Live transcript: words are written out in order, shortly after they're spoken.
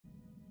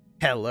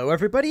Hello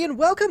everybody and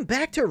welcome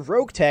back to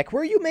RogueTech,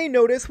 where you may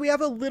notice we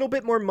have a little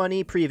bit more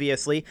money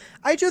previously.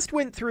 I just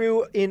went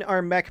through in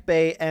our mech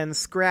bay and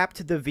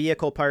scrapped the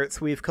vehicle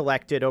parts we've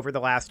collected over the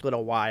last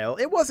little while.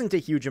 It wasn't a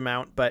huge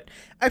amount, but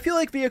I feel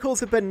like vehicles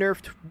have been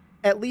nerfed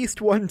at least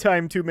one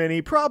time too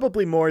many,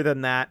 probably more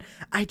than that.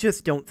 I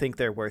just don't think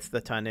they're worth the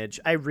tonnage.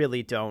 I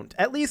really don't.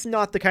 At least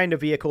not the kind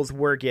of vehicles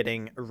we're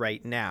getting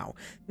right now.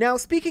 Now,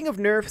 speaking of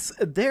nerfs,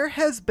 there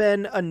has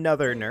been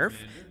another nerf.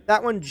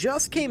 That one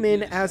just came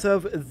in as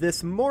of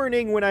this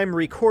morning when I'm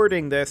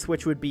recording this,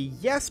 which would be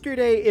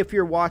yesterday if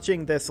you're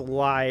watching this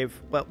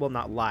live. Well,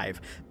 not live,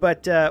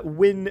 but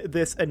when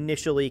this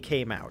initially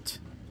came out.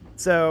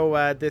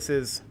 So this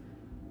is...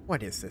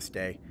 what is this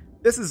day?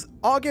 This is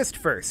August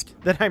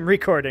 1st that I'm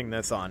recording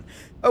this on.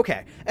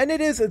 Okay, and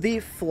it is the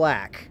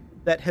flak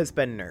that has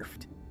been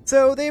nerfed.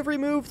 So they've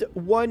removed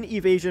one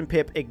evasion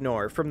pip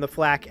ignore from the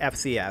flak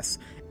FCS,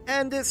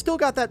 and it's still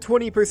got that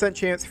 20%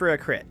 chance for a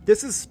crit.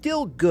 This is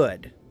still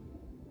good,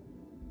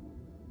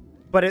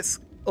 but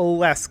it's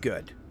less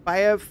good by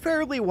a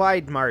fairly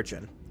wide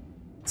margin.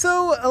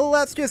 So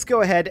let's just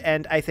go ahead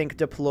and, I think,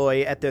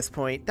 deploy at this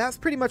point. That's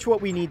pretty much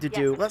what we need to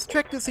do. Let's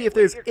check to see if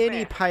there's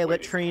any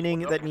pilot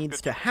training that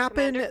needs to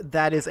happen.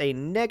 That is a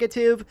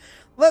negative.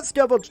 Let's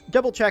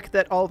double check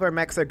that all of our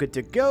mechs are good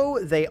to go.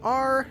 They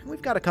are.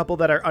 We've got a couple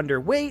that are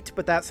underweight,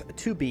 but that's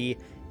to be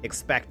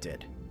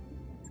expected.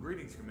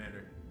 Greetings,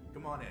 Commander.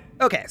 Come on in.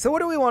 Okay, so what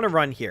do we want to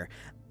run here?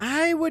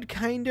 I would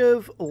kind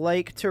of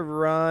like to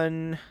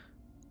run...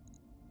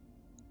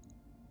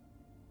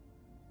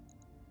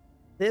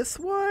 this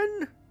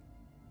one?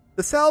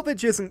 The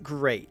salvage isn't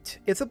great.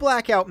 It's a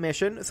blackout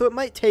mission, so it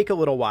might take a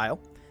little while.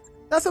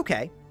 That's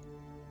okay.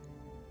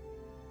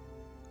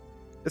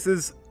 This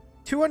is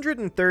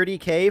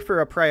 230k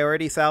for a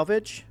priority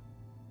salvage.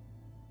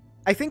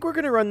 I think we're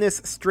going to run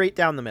this straight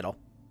down the middle.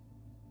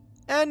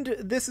 And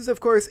this is,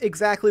 of course,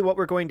 exactly what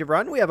we're going to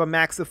run. We have a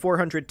max of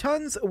 400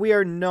 tons. We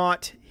are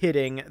not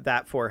hitting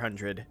that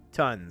 400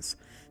 tons.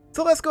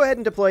 So let's go ahead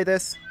and deploy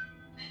this,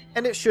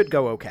 and it should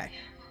go okay.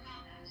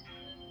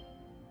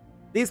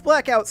 These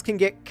blackouts can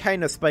get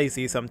kind of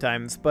spicy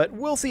sometimes, but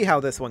we'll see how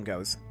this one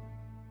goes.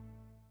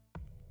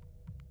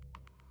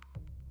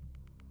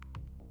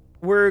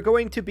 We're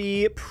going to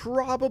be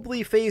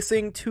probably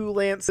facing 2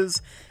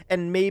 lances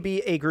and maybe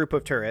a group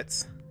of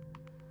turrets.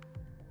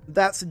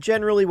 That's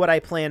generally what I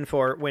plan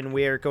for when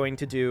we're going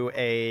to do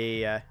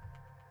a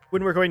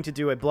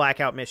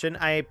blackout mission.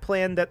 I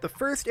plan that the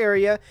first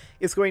area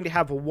is going to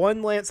have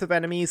 1 lance of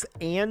enemies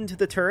and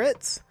the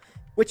turrets,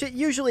 which it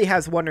usually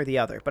has one or the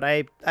other, but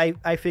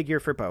I figure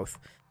for both.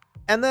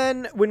 And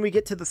then when we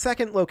get to the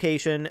second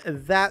location,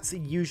 that's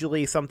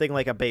usually something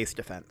like a base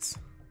defense.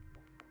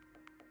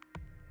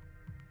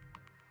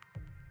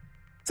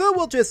 So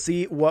we'll just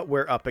see what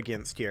we're up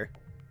against here.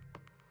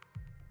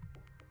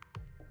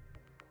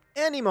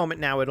 Any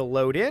moment now it'll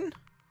load in.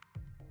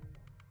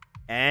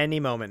 Any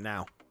moment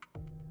now.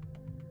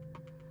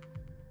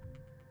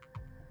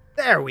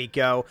 There we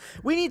go.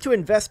 We need to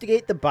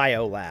investigate the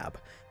biolab.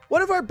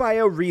 One of our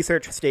bio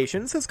research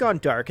stations has gone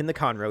dark in the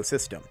Conroe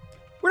system.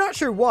 We're not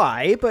sure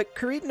why, but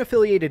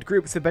Cretan-affiliated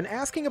groups have been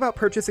asking about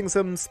purchasing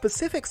some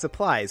specific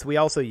supplies we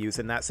also use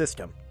in that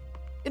system.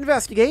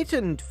 Investigate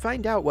and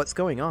find out what's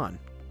going on.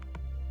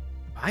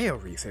 Bio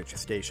research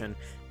station?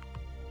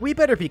 We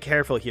better be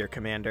careful here,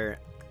 Commander.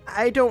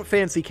 I don't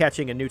fancy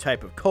catching a new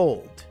type of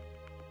cold,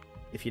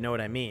 if you know what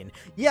I mean.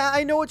 Yeah,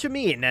 I know what you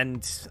mean,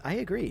 and I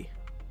agree.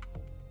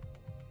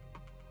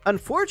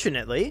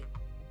 Unfortunately...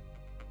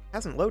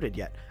 hasn't loaded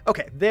yet.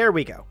 Okay, there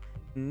we go.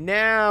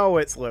 Now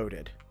it's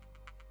loaded.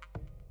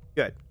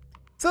 Good.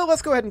 So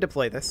let's go ahead and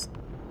deploy this.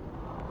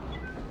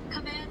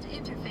 Command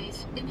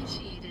interface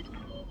initiated.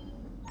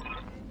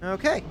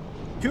 Okay.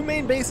 2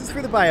 main bases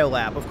for the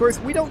biolab. Of course,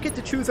 we don't get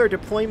to choose our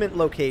deployment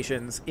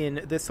locations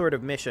in this sort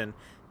of mission.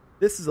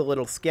 This is a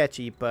little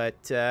sketchy,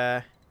 but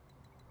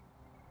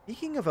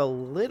speaking of a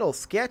little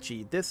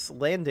sketchy, this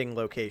landing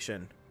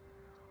location.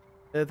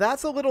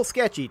 That's a little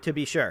sketchy, to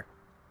be sure.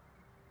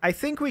 I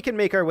think we can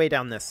make our way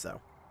down this, though.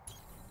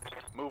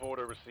 Move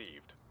order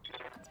received.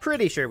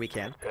 Pretty sure we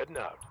can. Heading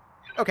out.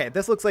 Okay,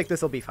 this looks like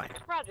this will be fine.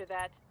 Roger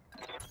that.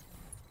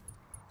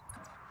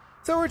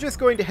 So we're just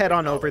going to head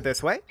on over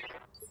this way.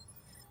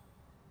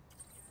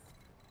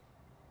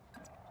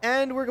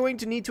 And we're going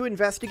to need to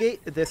investigate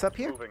this up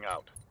here. Moving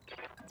out.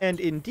 And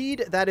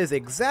indeed, that is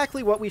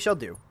exactly what we shall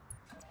do.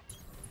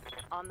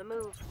 On the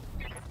move.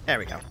 There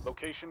we go.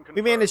 Location confirmed.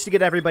 We managed to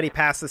get everybody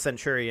past the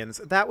Centurions.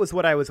 That was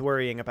what I was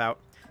worrying about.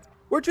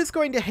 We're just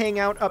going to hang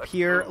out up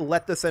here,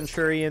 let the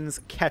Centurions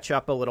catch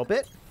up a little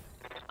bit.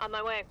 On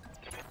my way.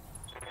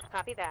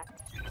 Copy that.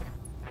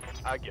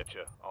 I get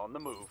you. On the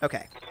move.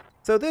 Okay.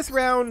 So this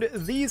round,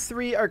 these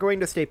 3 are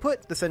going to stay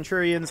put. The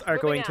Centurions are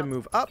going to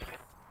move up.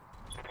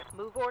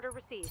 Move order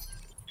received.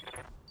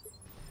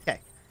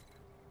 Okay.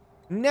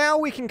 Now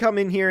we can come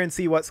in here and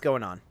see what's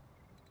going on.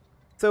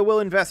 So we'll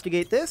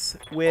investigate this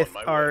with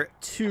our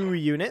 2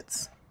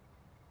 units.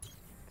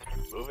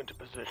 Move into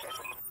position.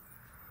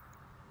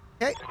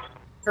 Okay.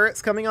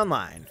 Turrets coming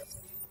online.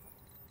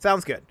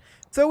 Sounds good.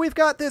 So we've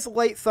got this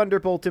light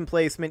thunderbolt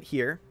emplacement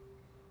here.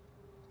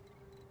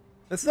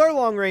 This is our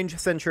long-range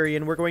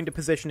Centurion. We're going to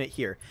position it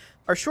here.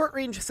 Our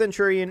short-range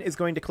Centurion is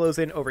going to close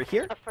in over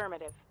here.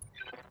 Affirmative.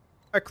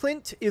 Our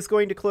Clint is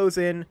going to close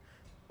in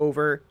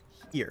over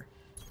here.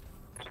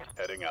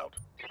 Heading out.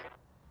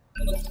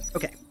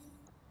 Okay.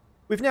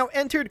 We've now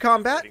entered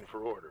combat. Waiting for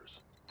orders.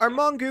 Our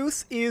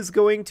Mongoose is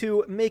going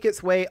to make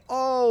its way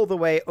all the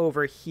way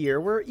over here.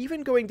 We're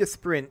even going to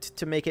sprint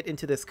to make it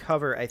into this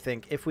cover, I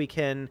think, if we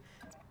can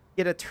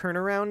get a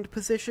turnaround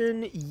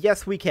position.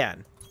 Yes, we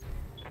can.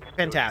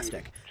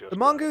 Fantastic. The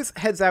Mongoose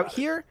heads out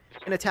here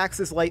and attacks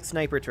this light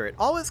sniper turret.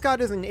 All it's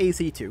got is an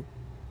AC-2.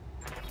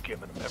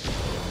 Giving them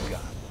everything we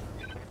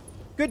got.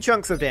 Good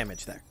chunks of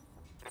damage there.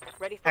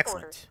 Ready for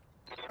Excellent. orders.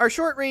 Our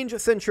short-range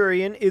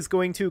Centurion is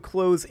going to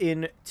close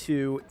in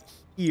to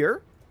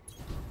here.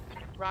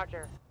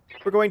 Roger.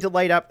 We're going to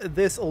light up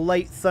this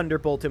light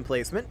thunderbolt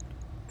emplacement.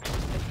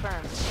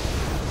 Confirmed.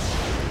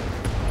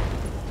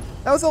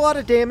 That was a lot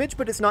of damage,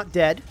 but it's not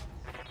dead.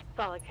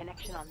 Solid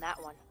connection on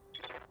that one.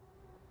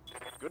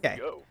 Good Okay.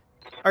 to go.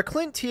 Our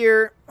Clint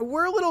here,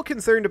 we're a little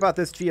concerned about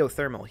this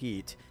geothermal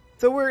heat.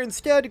 So we're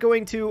instead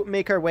going to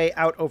make our way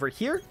out over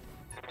here.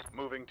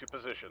 Moving to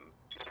position.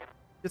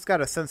 Just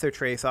got a sensor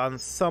trace on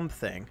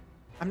something.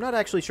 I'm not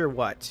actually sure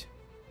what.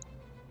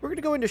 We're going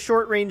to go into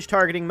short-range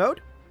targeting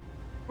mode.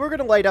 We're going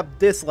to light up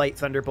this light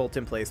thunderbolt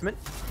emplacement.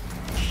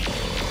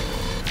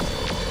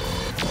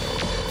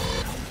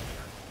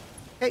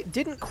 Okay,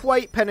 didn't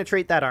quite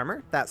penetrate that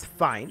armor. That's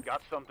fine.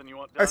 Got something you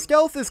want done? Our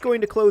stealth is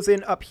going to close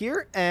in up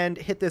here and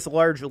hit this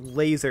large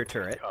laser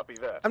turret. Copy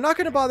that. I'm not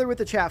going to bother with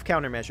the chaff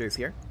countermeasures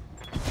here.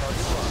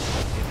 Target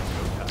locked. It's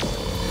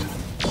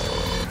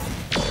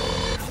go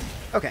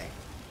time. Okay.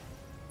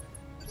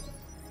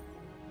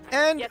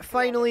 And Yes,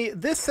 finally,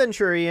 this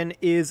Centurion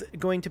is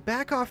going to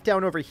back off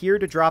down over here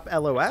to drop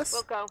LOS.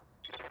 We'll go.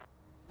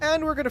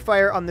 And we're going to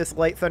fire on this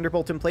light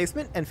thunderbolt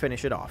emplacement and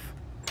finish it off.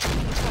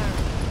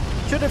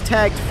 Should have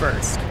tagged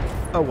first.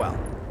 Oh well.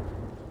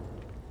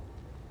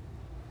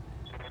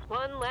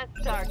 One less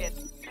target.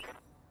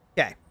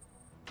 Okay.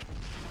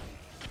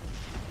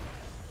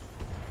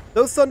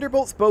 Those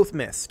thunderbolts both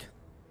missed.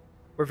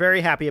 We're very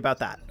happy about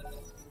that.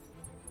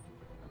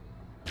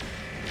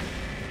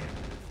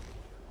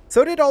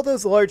 So did all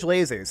those large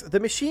lasers. The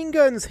machine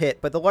guns hit,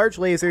 but the large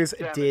lasers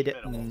Damage did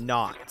minimal.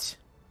 not.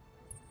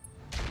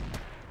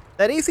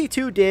 That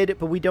AC-2 did,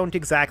 but we don't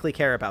exactly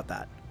care about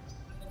that.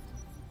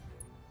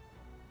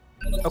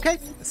 Okay,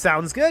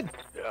 sounds good.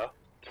 Yeah.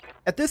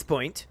 At this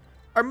point,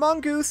 our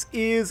Mongoose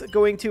is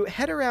going to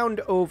head around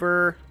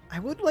over... I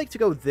would like to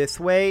go this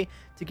way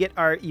to get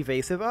our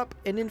evasive up,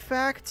 and in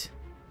fact...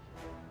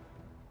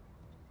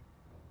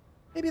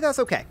 maybe that's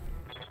okay.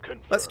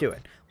 Confirmed. Let's do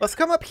it. Let's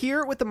come up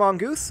here with the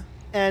Mongoose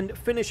and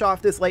finish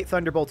off this light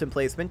thunderbolt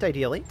emplacement,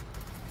 ideally.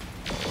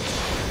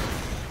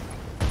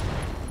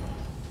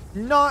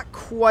 Not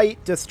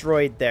quite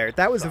destroyed there.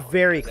 That was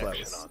very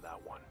Connection close. on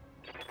that one.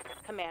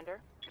 Commander.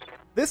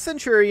 This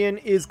Centurion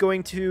is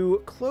going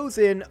to close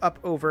in up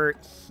over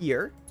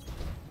here.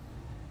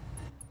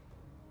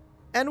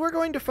 And we're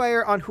going to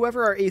fire on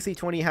whoever our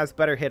AC-20 has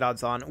better hit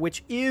odds on,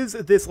 which is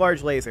this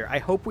large laser. I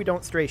hope we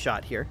don't stray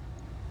shot here.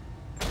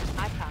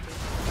 I copy.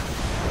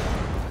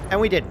 And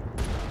we didn't.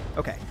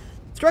 Okay.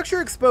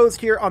 Structure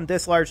exposed here on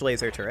this large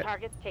laser turret.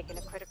 Target's taken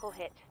a critical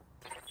hit.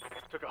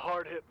 Took a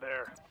hard hit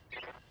there.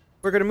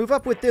 We're going to move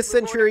up with this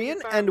Centurion,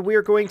 and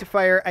we're going to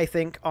fire, I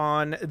think,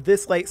 on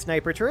this light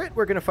sniper turret.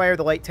 We're going to fire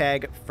the light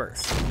tag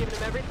first. Giving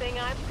them everything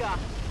I've got.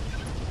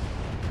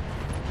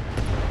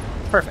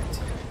 Perfect.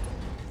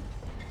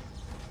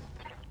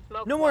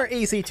 Smoke No more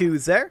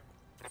AC-2s there.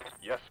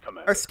 Yes,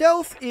 Commander. Our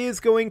stealth is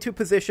going to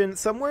position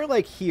somewhere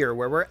like here,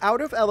 where we're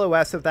out of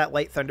LOS of that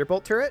light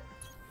thunderbolt turret.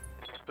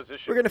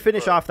 Position We're going to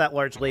finish confirmed. off that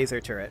large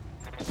laser turret.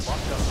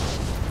 Locked up.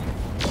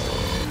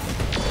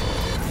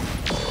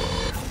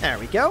 There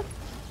we go.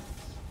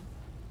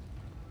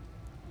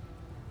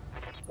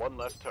 One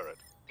less turret.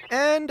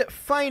 And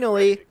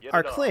finally, Get it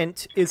our on.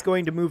 Clint is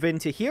going to move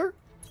into here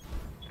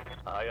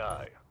Aye,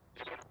 aye.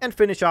 and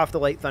finish off the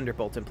light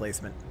thunderbolt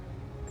emplacement.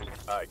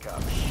 Aye,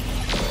 copy.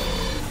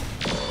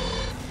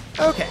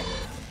 Okay.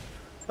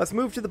 Let's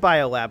move to the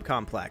biolab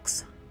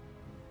complex.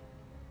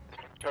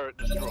 Turret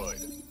destroyed.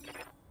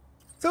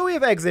 So we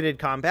have exited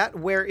combat.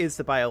 Where is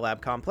the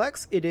biolab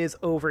complex? It is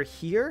over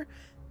here.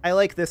 I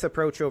like this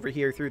approach over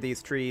here through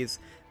these trees.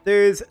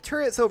 There's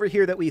turrets over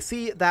here that we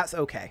see. That's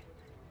okay.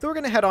 So we're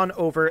going to head on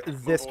over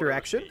this Order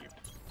direction. received.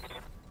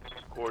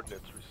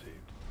 Coordinates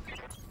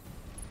received.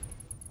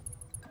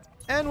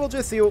 And we'll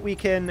just see what we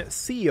can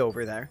see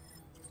over there.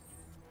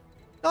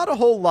 Not a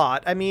whole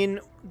lot. I mean,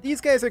 these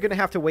guys are going to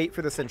have to wait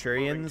for the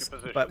Centurions,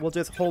 position. but we'll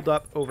just hold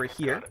up over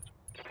here. Got it.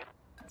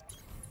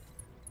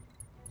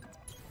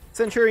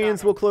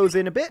 Centurions will close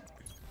in a bit.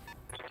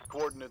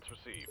 Coordinates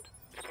received.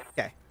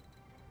 Okay.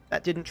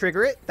 That didn't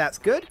trigger it. That's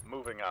good.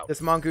 Moving out.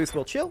 This Mongoose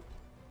will chill.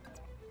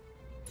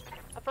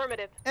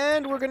 Affirmative.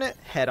 And we're going to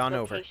head on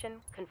over. Location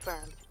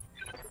confirmed.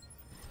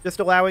 Just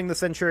allowing the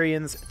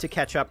Centurions to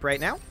catch up right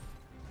now.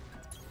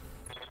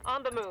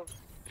 On the move.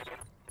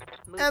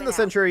 Moving And the out.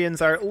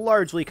 Centurions are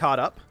largely caught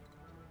up.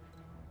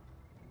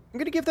 I'm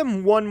going to give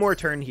them one more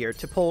turn here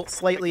to pull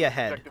slightly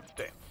ahead. Protective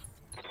stance.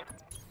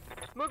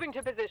 Moving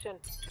to position.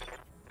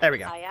 There we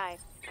go. Aye, aye.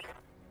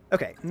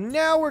 Okay,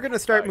 now we're going to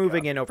start Aye,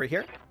 moving copy. in over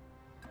here.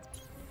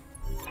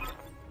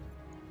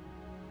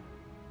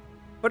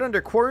 Put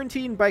under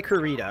quarantine by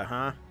Kurita,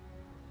 huh?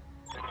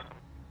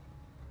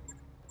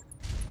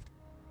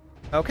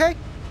 Okay.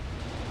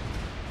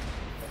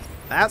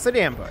 That's an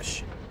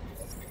ambush.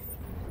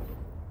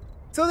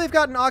 So they've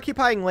got an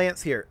occupying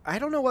lance here. I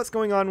don't know what's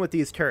going on with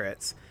these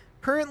turrets.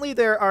 Currently,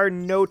 there are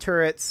no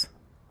turrets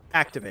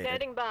activated.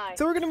 Standing by.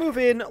 So we're going to move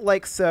in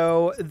like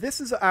so.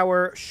 This is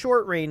our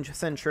short-range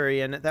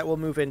Centurion that will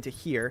move into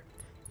here.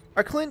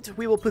 Our Clint,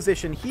 we will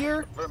position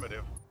here,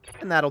 Affirmative.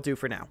 and that'll do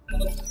for now.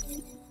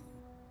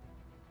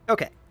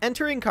 Okay,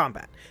 entering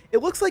combat. It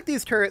looks like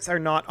these turrets are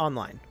not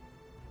online.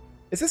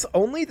 Is this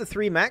only the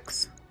 3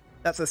 mechs?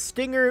 That's a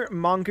Stinger,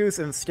 Mongoose,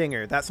 and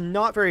Stinger. That's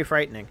not very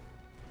frightening.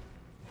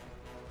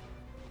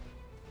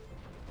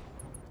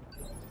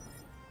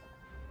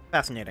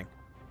 Fascinating.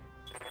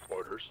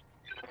 Orders.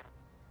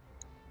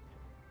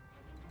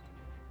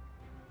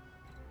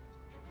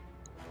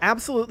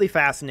 Absolutely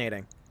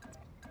fascinating.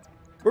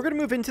 We're going to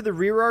move into the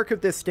rear arc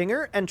of this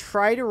Stinger and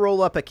try to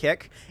roll up a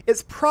kick.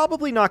 It's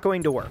probably not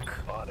going to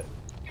work. On it.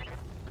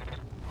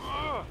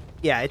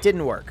 Yeah, it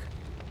didn't work.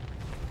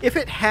 If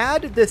it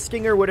had, this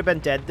Stinger would have been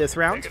dead this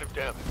round. Negative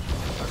damage.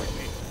 I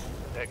repeat.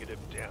 Negative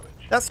damage.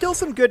 That's still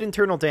some good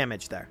internal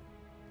damage there.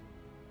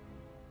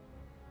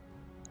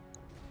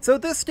 So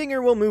this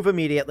Stinger will move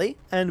immediately,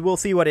 and we'll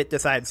see what it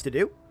decides to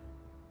do.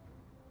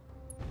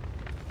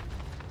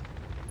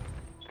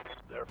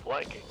 They're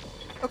flanking.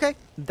 Okay,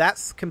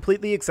 that's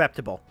completely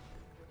acceptable.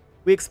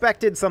 We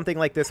expected something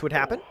like this would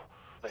happen. Oh,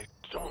 they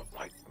don't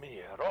like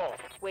me at all.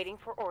 Waiting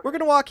for orders. We're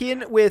going to walk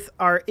in with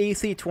our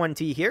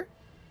AC-20 here.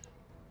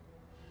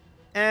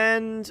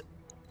 And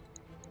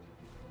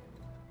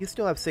you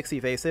still have 6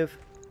 evasive.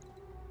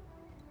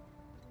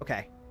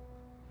 Okay.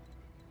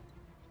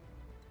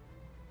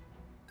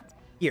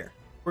 Here.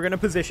 We're going to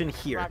position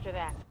here. Roger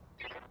that.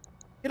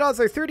 Hit odds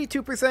are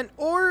 32%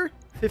 or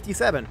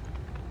 57.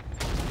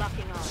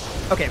 Locking on.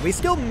 Okay, we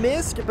still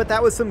missed, but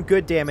that was some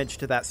good damage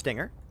to that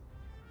Stinger.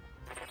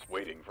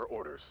 Waiting for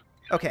orders.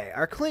 Okay,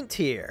 our Clint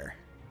here.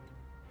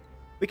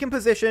 We can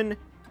position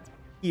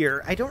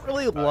here. I don't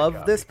really love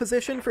copy. this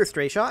position for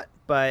stray shot,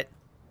 but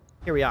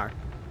here we are.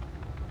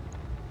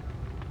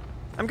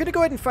 I'm going to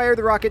go ahead and fire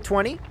the Rocket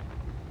 20.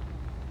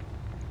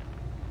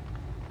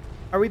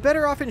 Are we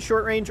better off in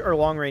short range or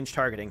long range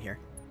targeting here?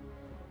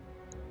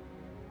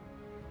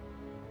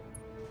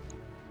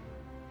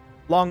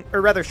 Long,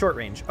 or rather short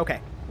range.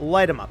 Okay,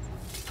 light them up.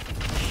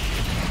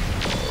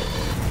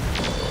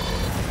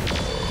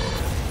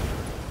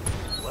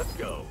 Let's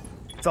go.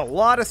 It's a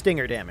lot of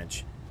Stinger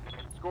damage.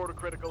 Scored a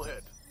critical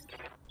hit.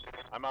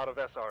 I'm out of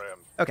SRM.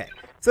 Okay,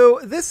 so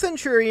this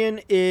Centurion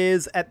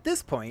is, at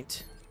this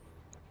point,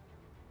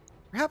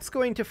 perhaps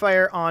going to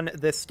fire on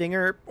this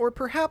Stinger, or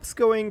perhaps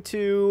going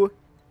to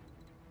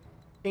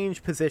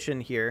change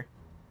position here.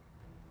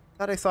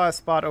 Thought I saw a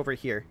spot over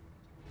here.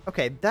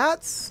 Okay,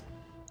 that's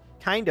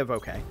kind of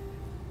okay.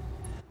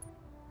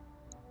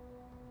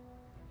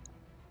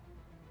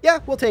 Yeah,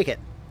 we'll take it.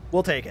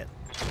 We'll take it.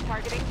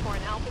 Targeting for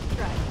an alpha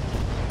strike.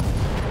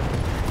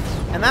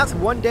 And that's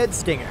one dead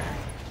Stinger.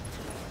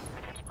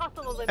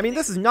 Hostile I mean, eliminated.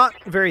 this is not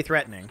very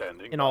threatening,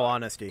 Standing in all by.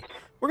 honesty.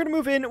 We're going to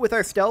move in with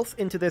our stealth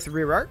into this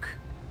rear arc.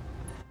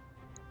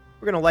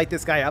 We're going to light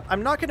this guy up.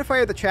 I'm not going to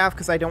fire the chaff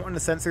because I don't want to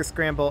sensor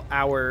scramble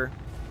our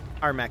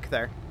mech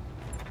there.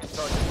 Target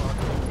mark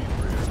will be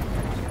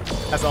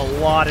rear. That's a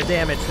lot of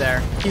damage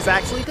there. He's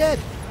actually dead.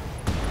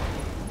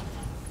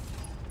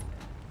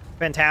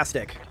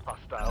 Fantastic.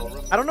 Hostile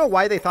removed. I don't know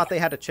why they thought they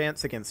had a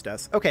chance against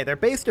us. Okay, their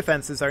base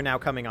defenses are now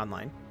coming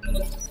online.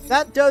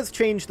 That does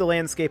change the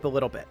landscape a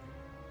little bit.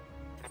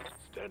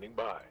 Standing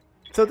by.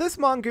 So this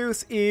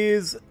Mongoose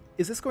is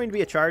this going to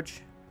be a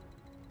charge?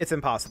 It's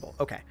impossible.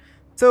 Okay.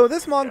 So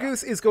this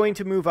Mongoose is going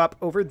to move up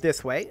over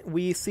this way.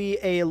 We see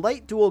a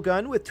light dual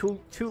gun with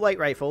two light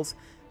rifles.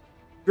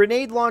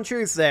 Grenade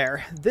launchers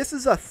there. This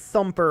is a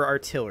thumper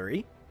artillery.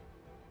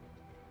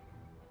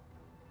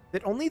 Is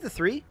it only the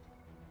 3?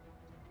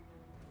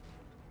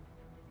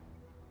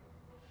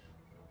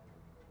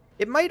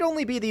 It might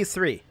only be these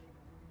 3.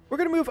 We're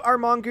going to move our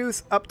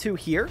Mongoose up to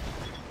here.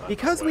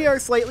 Because we are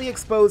slightly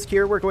exposed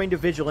here, we're going to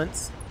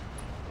Vigilance.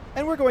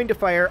 And we're going to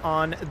fire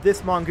on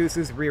this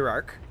Mongoose's rear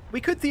arc.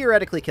 We could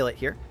theoretically kill it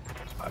here.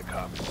 I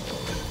copy.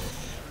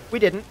 We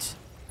didn't.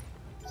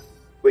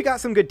 We got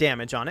some good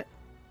damage on it.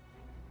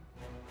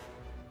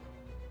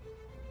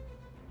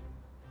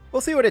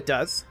 We'll see what it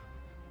does.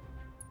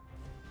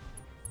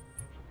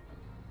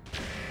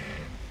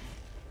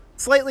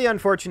 Slightly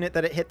unfortunate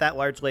that it hit that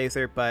large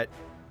laser, but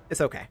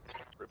it's okay.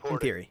 Reporting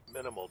theory.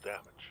 minimal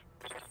damage.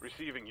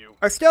 Receiving you.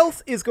 Our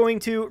stealth is going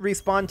to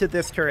respawn to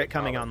this turret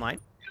coming online.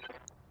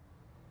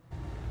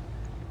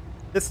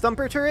 This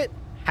thumper turret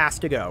has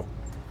to go.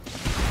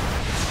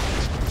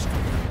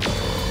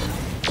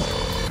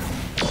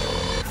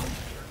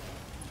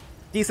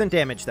 Decent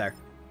damage there.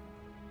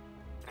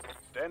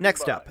 Standing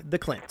Next by. up, the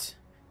Clint.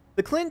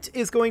 The Clint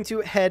is going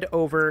to head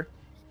over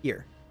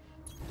here.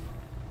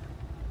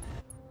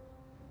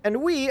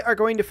 And we are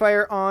going to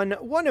fire on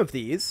one of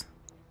these.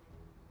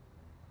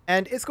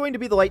 And it's going to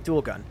be the light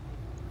dual gun.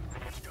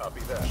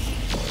 Copy that.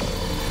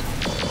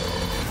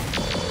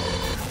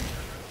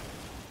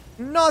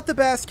 Not the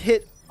best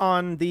hit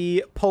on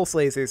the pulse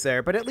lasers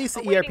there, but at least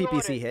the Awaiting ERPPC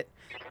orders. hit.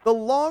 The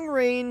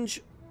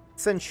long-range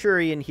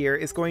Centurion here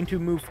is going to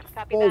move Copy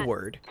that.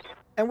 forward.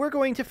 And we're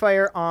going to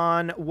fire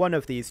on one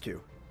of these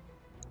two.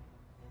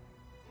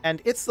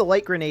 And it's the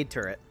light grenade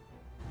turret.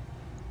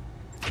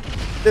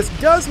 This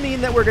does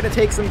mean that we're going to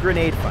take some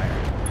grenade fire.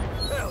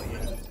 Hell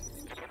yeah.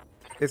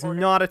 There's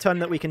not a ton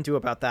that we can do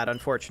about that,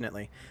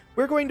 unfortunately.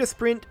 We're going to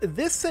sprint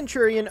this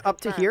Centurion up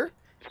to here,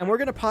 and we're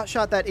going to pot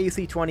shot that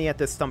AC-20 at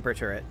this thumper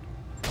turret.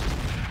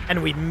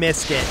 And we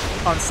missed it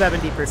on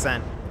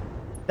 70%.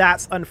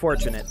 That's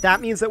unfortunate. That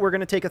means that we're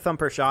going to take a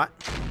thumper shot.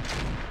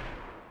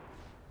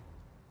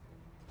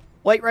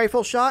 Light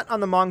rifle shot on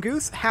the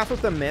Mongoose. Half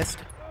of them missed.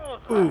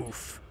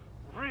 Oof.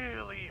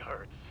 Really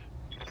hurts.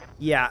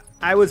 Yeah,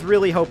 I was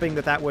really hoping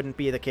that that wouldn't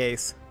be the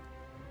case.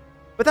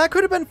 But that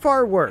could have been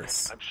far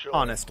worse, I'm showing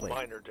honestly.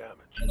 minor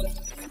damage.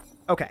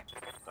 Okay,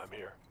 I'm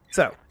here.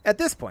 so at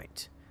this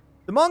point,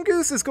 the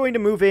Mongoose is going to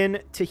move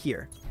in to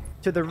here,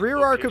 to the rear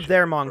arc of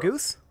their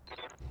Mongoose,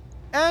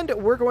 and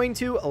we're going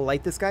to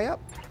light this guy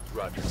up.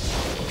 Roger.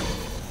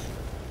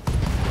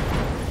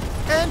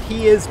 And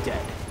he is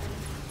dead.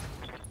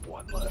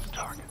 One last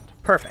target.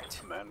 Perfect.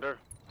 Commander.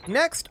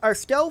 Next, our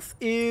stealth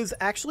is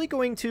actually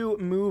going to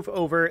move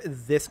over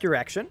this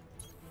direction.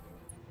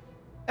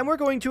 And we're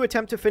going to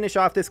attempt to finish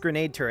off this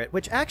grenade turret,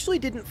 which actually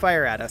didn't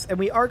fire at us, and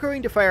we are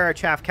going to fire our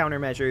chaff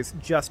countermeasures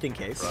just in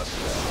case.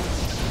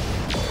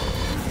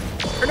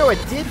 Or no, it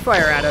did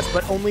fire at us,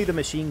 but only the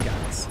machine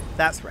guns.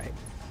 That's right.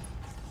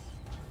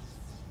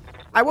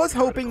 I was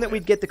hoping that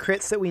we'd get the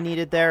crits that we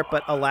needed there,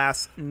 but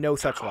alas, no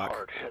such luck.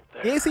 Hard hit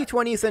there. The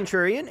AC-20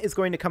 Centurion is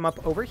going to come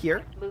up over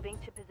here, Moving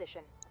to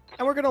position.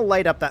 and we're going to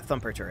light up that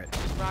thumper turret.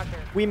 Roger.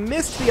 We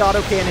missed the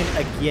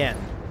autocannon again.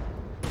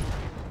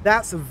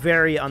 That's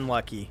very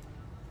unlucky.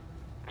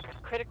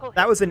 Critical hit.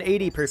 That was an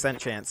 80%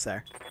 chance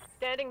there.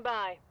 Standing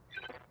by.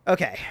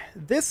 Okay,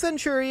 this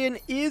Centurion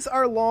is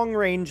our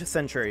long-range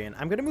Centurion.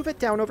 I'm going to move it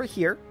down over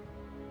here,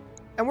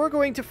 and we're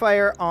going to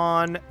fire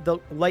on the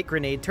light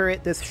grenade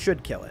turret. This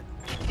should kill it.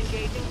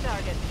 Engaging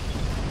target.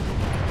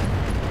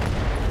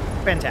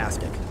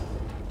 Fantastic.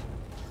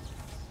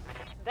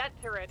 That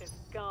turret is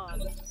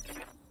gone.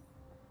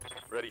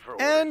 Ready for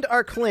orders. And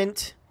our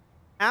Clint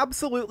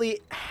absolutely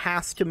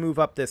has to move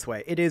up this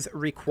way. It is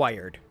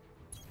required.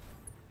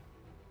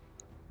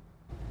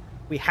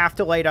 We have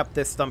to light up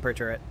this thumper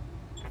turret.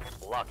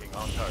 Locking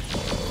on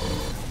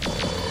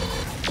target.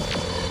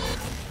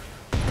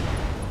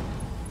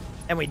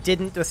 And we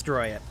didn't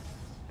destroy it.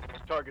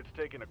 Target's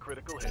taking a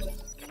critical hit.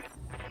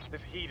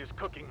 This heat is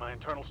cooking my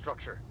internal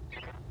structure.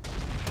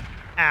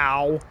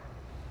 Ow.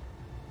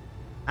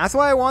 That's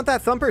why I want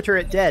that thumper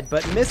turret dead,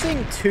 but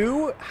missing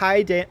two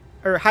high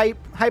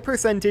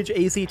percentage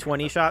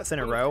AC-20 shots in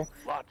a row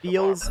Lots of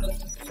feels armor.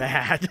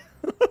 bad.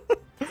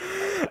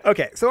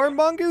 Okay, so our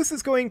Mongoose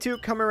is going to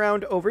come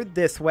around over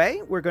this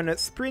way. We're going to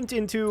sprint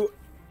into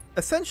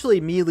essentially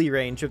melee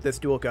range of this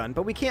dual gun,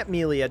 but we can't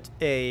melee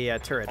a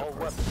turret, All of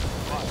course. weapons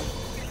fired.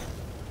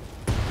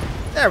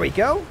 There we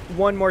go.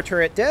 One more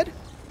turret dead,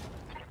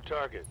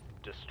 Target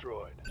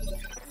destroyed.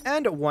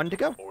 and one to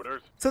go.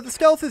 Orders. So the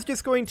stealth is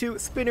just going to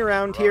spin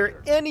around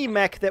here. Any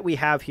mech that we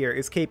have here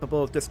is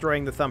capable of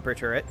destroying the thumper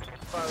turret.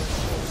 Firing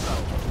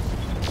full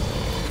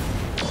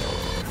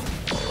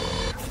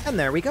power. And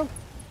there we go.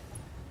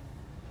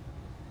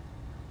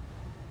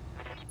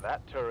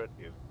 That turret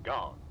is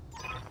gone.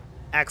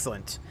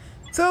 Excellent.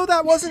 So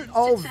that wasn't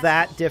all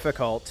that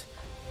difficult.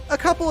 A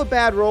couple of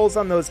bad rolls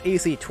on those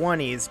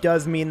AC-20s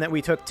does mean that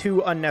we took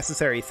 2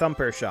 unnecessary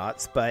thumper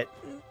shots, but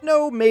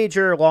no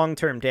major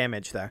long-term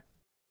damage there.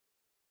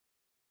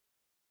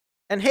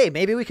 And hey,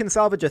 maybe we can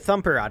salvage a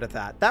thumper out of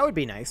that. That would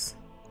be nice.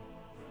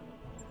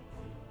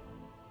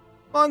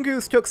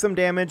 Mongoose took some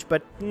damage,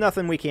 but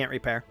nothing we can't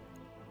repair.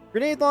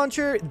 Grenade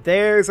launcher,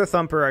 there's a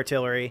thumper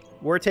artillery.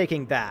 We're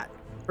taking that,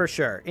 for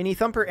sure. Any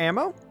thumper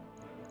ammo?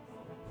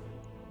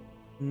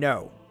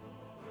 No.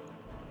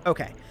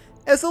 Okay.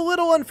 It's a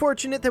little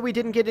unfortunate that we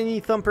didn't get any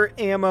thumper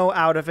ammo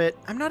out of it.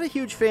 I'm not a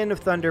huge fan of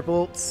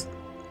Thunderbolts.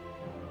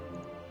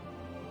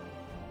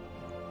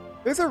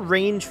 There's a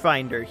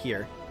rangefinder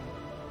here.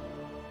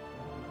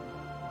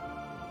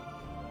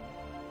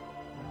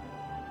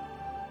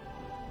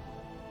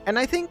 And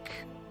I think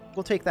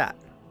we'll take that.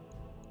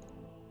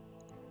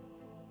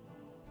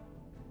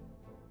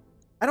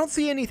 I don't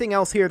see anything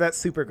else here that's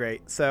super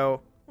great,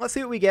 so let's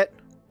see what we get.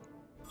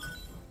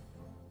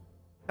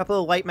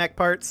 Couple of light mech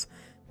parts.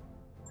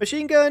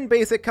 Machine gun,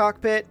 basic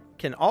cockpit,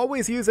 can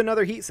always use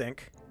another heatsink.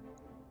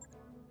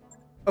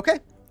 Okay,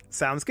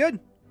 sounds good.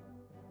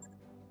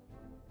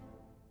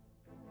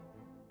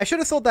 I should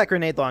have sold that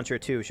grenade launcher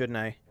too, shouldn't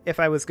I? If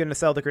I was going to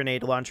sell the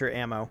grenade launcher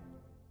ammo.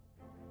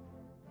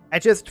 I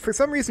just, for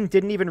some reason,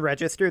 didn't even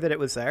register that it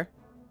was there.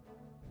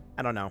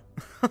 I don't know.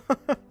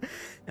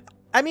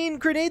 I mean,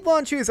 grenade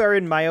launchers are,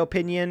 in my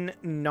opinion,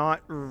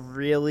 not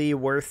really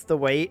worth the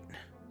wait.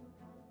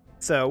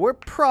 So we're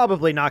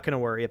probably not going to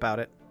worry about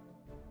it.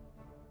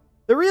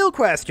 The real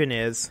question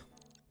is,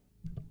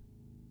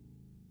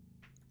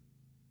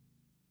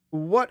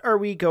 what are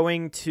we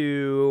going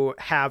to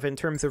have in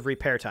terms of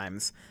repair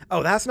times?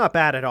 Oh, that's not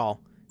bad at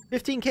all.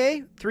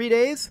 15k? 3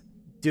 days?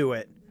 Do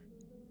it.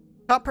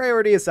 Top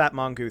priority is that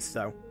mongoose,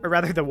 though. Or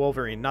rather, the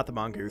Wolverine, not the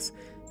mongoose.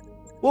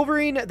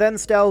 Wolverine, then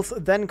Stealth,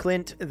 then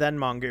Clint, then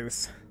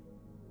mongoose.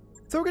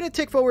 So we're going to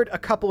tick forward a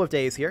couple of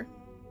days here.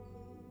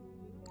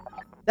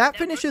 That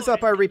finishes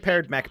up our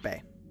repaired mech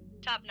bay,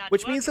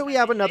 which means that we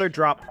have another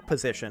drop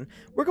position.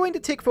 We're going to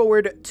tick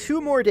forward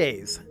 2 more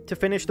days to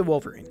finish the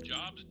Wolverine.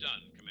 Job's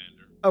done,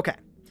 Commander. Okay.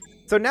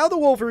 So now the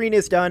Wolverine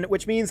is done,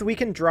 which means we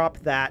can drop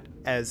that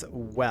as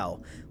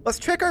well. Let's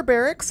check our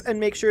barracks and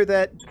make sure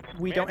that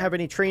we don't have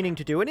any training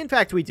to do. And in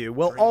fact, we do.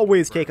 We'll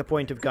always take a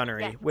point of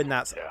gunnery when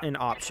that's an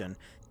option.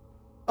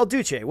 El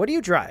Duce, what do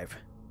you drive?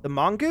 The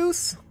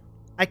mongoose?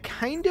 I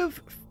kind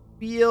of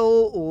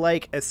feel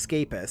like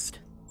escapist.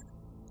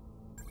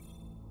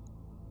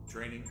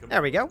 Training.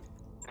 There we go.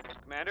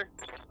 Commander?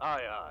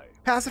 Aye, aye.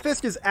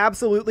 Pacifist is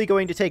absolutely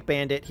going to take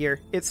Bandit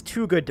here. It's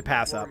too good to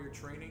pass up. Warrior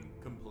training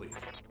complete.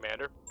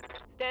 Commander?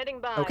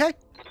 Standing by. Okay.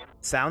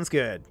 Sounds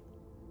good.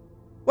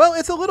 Well,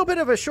 it's a little bit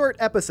of a short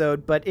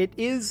episode, but it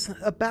is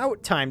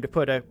about time to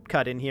put a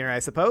cut in here, I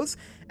suppose.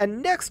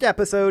 And next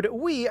episode,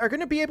 we are going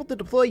to be able to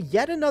deploy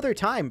yet another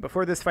time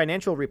before this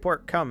financial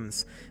report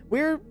comes.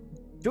 We're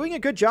doing a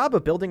good job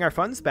of building our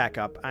funds back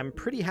up. I'm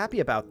pretty happy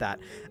about that.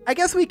 I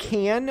guess we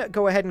can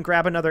go ahead and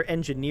grab another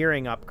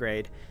engineering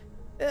upgrade.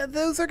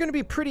 Those are going to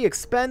be pretty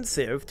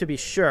expensive, to be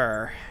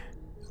sure.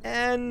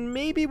 And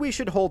maybe we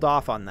should hold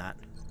off on that.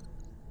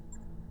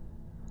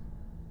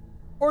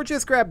 Or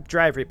just grab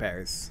drive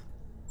repairs.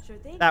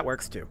 That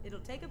works too.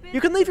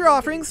 You can leave your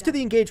offerings to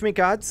the engagement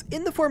gods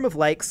in the form of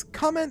likes,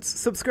 comments,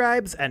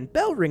 subscribes, and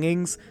bell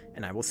ringings,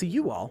 and I will see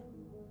you all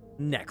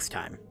next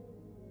time.